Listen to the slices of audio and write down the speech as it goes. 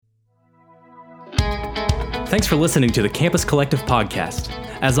Thanks for listening to the Campus Collective podcast.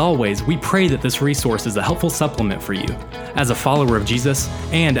 As always, we pray that this resource is a helpful supplement for you, as a follower of Jesus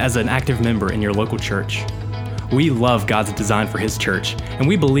and as an active member in your local church. We love God's design for His church, and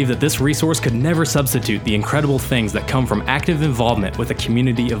we believe that this resource could never substitute the incredible things that come from active involvement with a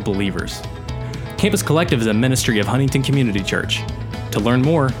community of believers. Campus Collective is a ministry of Huntington Community Church. To learn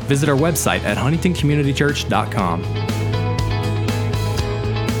more, visit our website at huntingtoncommunitychurch.com.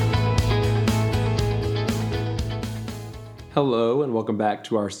 Hello, and welcome back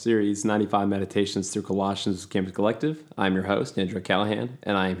to our series, 95 Meditations through Colossians with Campus Collective. I'm your host, Andrew Callahan,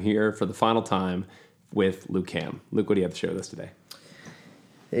 and I am here for the final time with Luke Ham. Luke, what do you have to share with us today?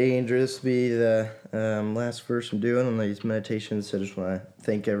 Hey, Andrew, this will be the last verse I'm doing on these meditations, so I just want to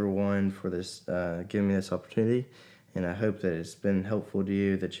thank everyone for this, giving me this opportunity, and I hope that it's been helpful to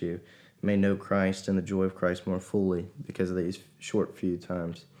you, that you may know Christ and the joy of Christ more fully because of these short few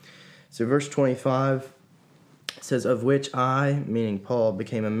times. So verse 25 says, "Of which I," meaning Paul,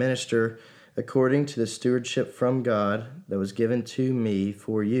 "became a minister according to the stewardship from God that was given to me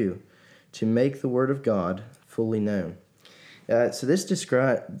for you, to make the word of God fully known." So this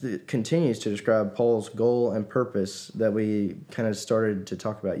continues to describe Paul's goal and purpose that we kind of started to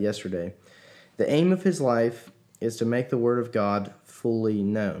talk about yesterday. The aim of his life is to make the word of God fully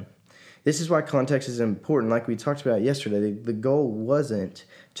known. This is why context is important. Like we talked about yesterday, the goal wasn't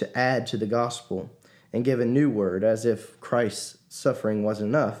to add to the gospel and give a new word as if Christ's suffering wasn't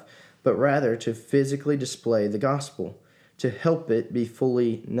enough, but rather to physically display the gospel, to help it be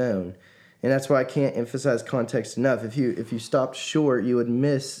fully known. And that's why I can't emphasize context enough. If you stopped short, you would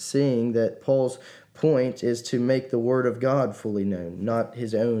miss seeing that Paul's point is to make the word of God fully known, not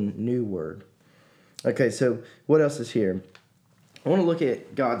his own new word. Okay, so what else is here? I want to look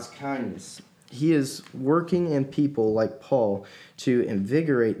at God's kindness. He is working in people like Paul to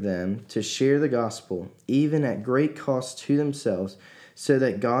invigorate them to share the gospel, even at great cost to themselves, so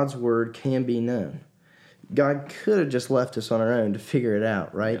that God's word can be known. God could have just left us on our own to figure it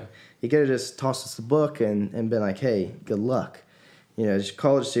out, right? Yeah. He could have just tossed us the book and been like, hey, good luck. You know, as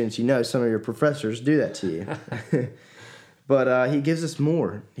college students, you know some of your professors do that to you. But he gives us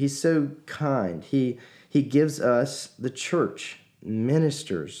more. He's so kind. He gives us the church,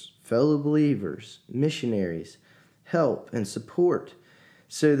 ministers, fellow believers, missionaries, help and support,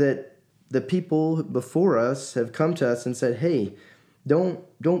 so that the people before us have come to us and said, hey,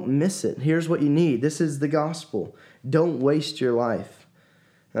 don't miss it. Here's what you need. This is the gospel. Don't waste your life.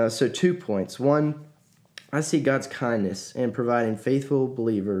 So 2 points. One, I see God's kindness in providing faithful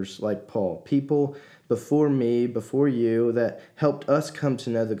believers like Paul, people before me, before you, that helped us come to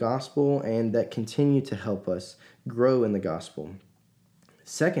know the gospel and that continue to help us grow in the gospel.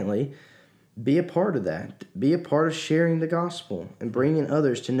 Secondly, be a part of that. Be a part of sharing the gospel and bringing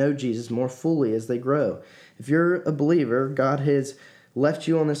others to know Jesus more fully as they grow. If you're a believer, God has left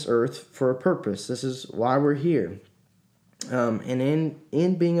you on this earth for a purpose. This is why we're here. And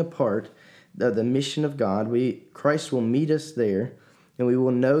in being a part of the mission of God, Christ will meet us there, and we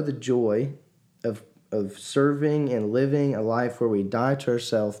will know the joy of serving and living a life where we die to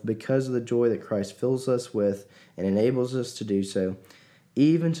ourselves because of the joy that Christ fills us with and enables us to do so.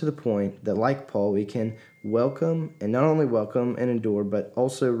 Even to the point that, like Paul, we can welcome, and not only welcome and endure, but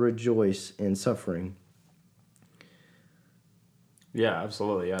also rejoice in suffering. Yeah,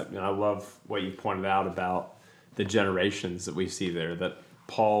 absolutely. I love what you pointed out about the generations that we see there, that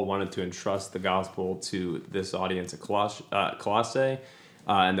Paul wanted to entrust the gospel to this audience at Colossae,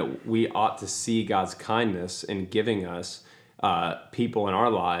 and that we ought to see God's kindness in giving us people in our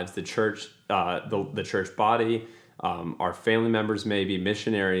lives, the church, the church body, our family members, maybe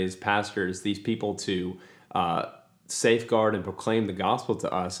missionaries, pastors, these people to safeguard and proclaim the gospel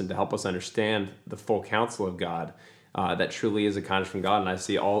to us and to help us understand the full counsel of God. That truly is a kindness from God. And I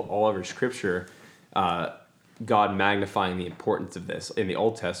see all over Scripture God magnifying the importance of this. In the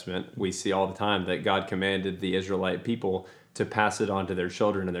Old Testament, we see all the time that God commanded the Israelite people to pass it on to their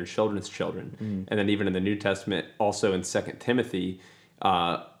children and their children's children. And then even in the New Testament, also in 2 Timothy,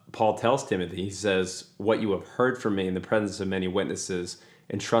 Paul tells Timothy, he says, "What you have heard from me in the presence of many witnesses,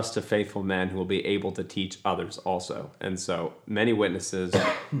 entrust to faithful men who will be able to teach others also." And so many witnesses,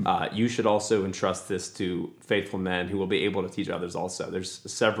 you should also entrust this to faithful men who will be able to teach others also. There's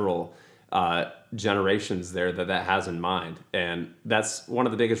several generations there that has in mind. And that's one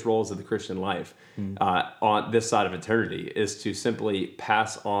of the biggest roles of the Christian life on this side of eternity, is to simply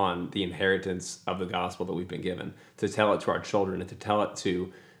pass on the inheritance of the gospel that we've been given, to tell it to our children and to tell it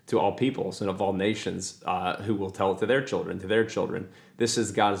to all peoples and of all nations who will tell it to their children, to their children. This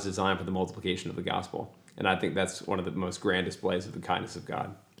is God's design for the multiplication of the gospel. And I think that's one of the most grand displays of the kindness of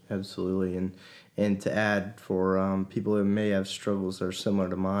God. Absolutely. And to add for people who may have struggles that are similar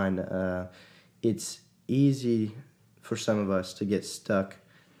to mine, it's easy for some of us to get stuck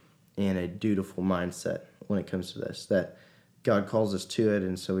in a dutiful mindset when it comes to this, that God calls us to it,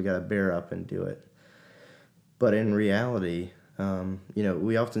 and so we got to bear up and do it. But in reality,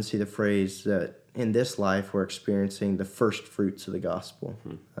 we often see the phrase that in this life we're experiencing the first fruits of the gospel.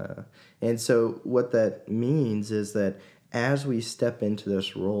 And so what that means is that as we step into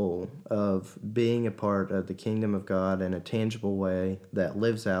this role of being a part of the kingdom of God in a tangible way that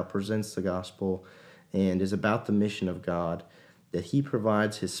lives out, presents the gospel, and is about the mission of God, that he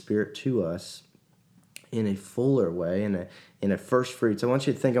provides his Spirit to us in a fuller way, in a first fruits. I want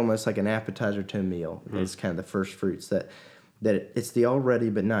you to think almost like an appetizer to a meal. It's kind of the first fruits, that it's the already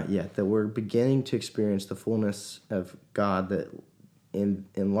but not yet, that we're beginning to experience the fullness of God that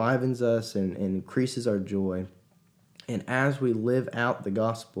enlivens us and increases our joy. And as we live out the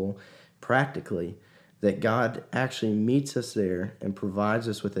gospel practically, that God actually meets us there and provides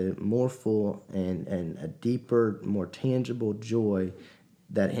us with a more full and a deeper, more tangible joy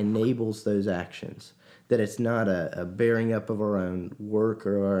that enables those actions. That it's not a bearing up of our own work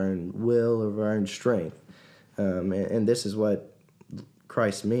or our own will or our own strength. And this is what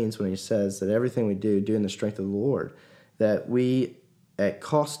Christ means when he says that everything we do in the strength of the Lord. That we, at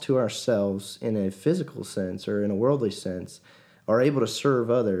cost to ourselves in a physical sense or in a worldly sense, are able to serve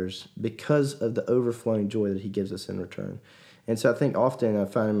others because of the overflowing joy that he gives us in return. And so I think often I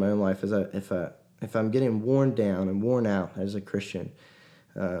find in my own life is if I'm getting worn down and worn out as a Christian,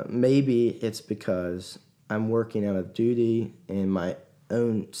 maybe it's because I'm working out of duty and my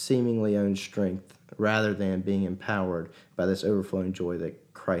own seemingly own strength rather than being empowered by this overflowing joy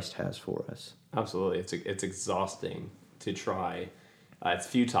that Christ has for us. Absolutely. It's exhausting to try. It's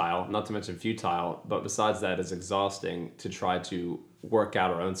futile, not to mention futile, but besides that, it's exhausting to try to work out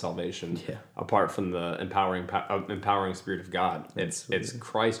our own salvation apart from the empowering Spirit of God. It's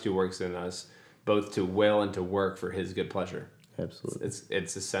Christ who works in us both to will and to work for his good pleasure. Absolutely.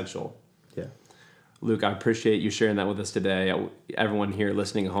 It's essential. Yeah. Luke, I appreciate you sharing that with us today. Everyone here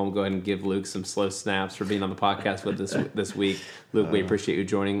listening at home, go ahead and give Luke some slow snaps for being on the podcast with us this week. Luke, we appreciate you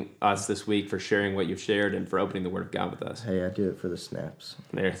joining us this week, for sharing what you've shared and for opening the Word of God with us. Hey, I do it for the snaps.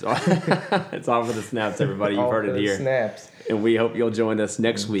 It's all for the snaps, everybody. You've heard it here. Snaps. And we hope you'll join us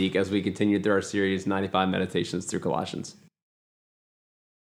next week as we continue through our series, 95 Meditations through Colossians.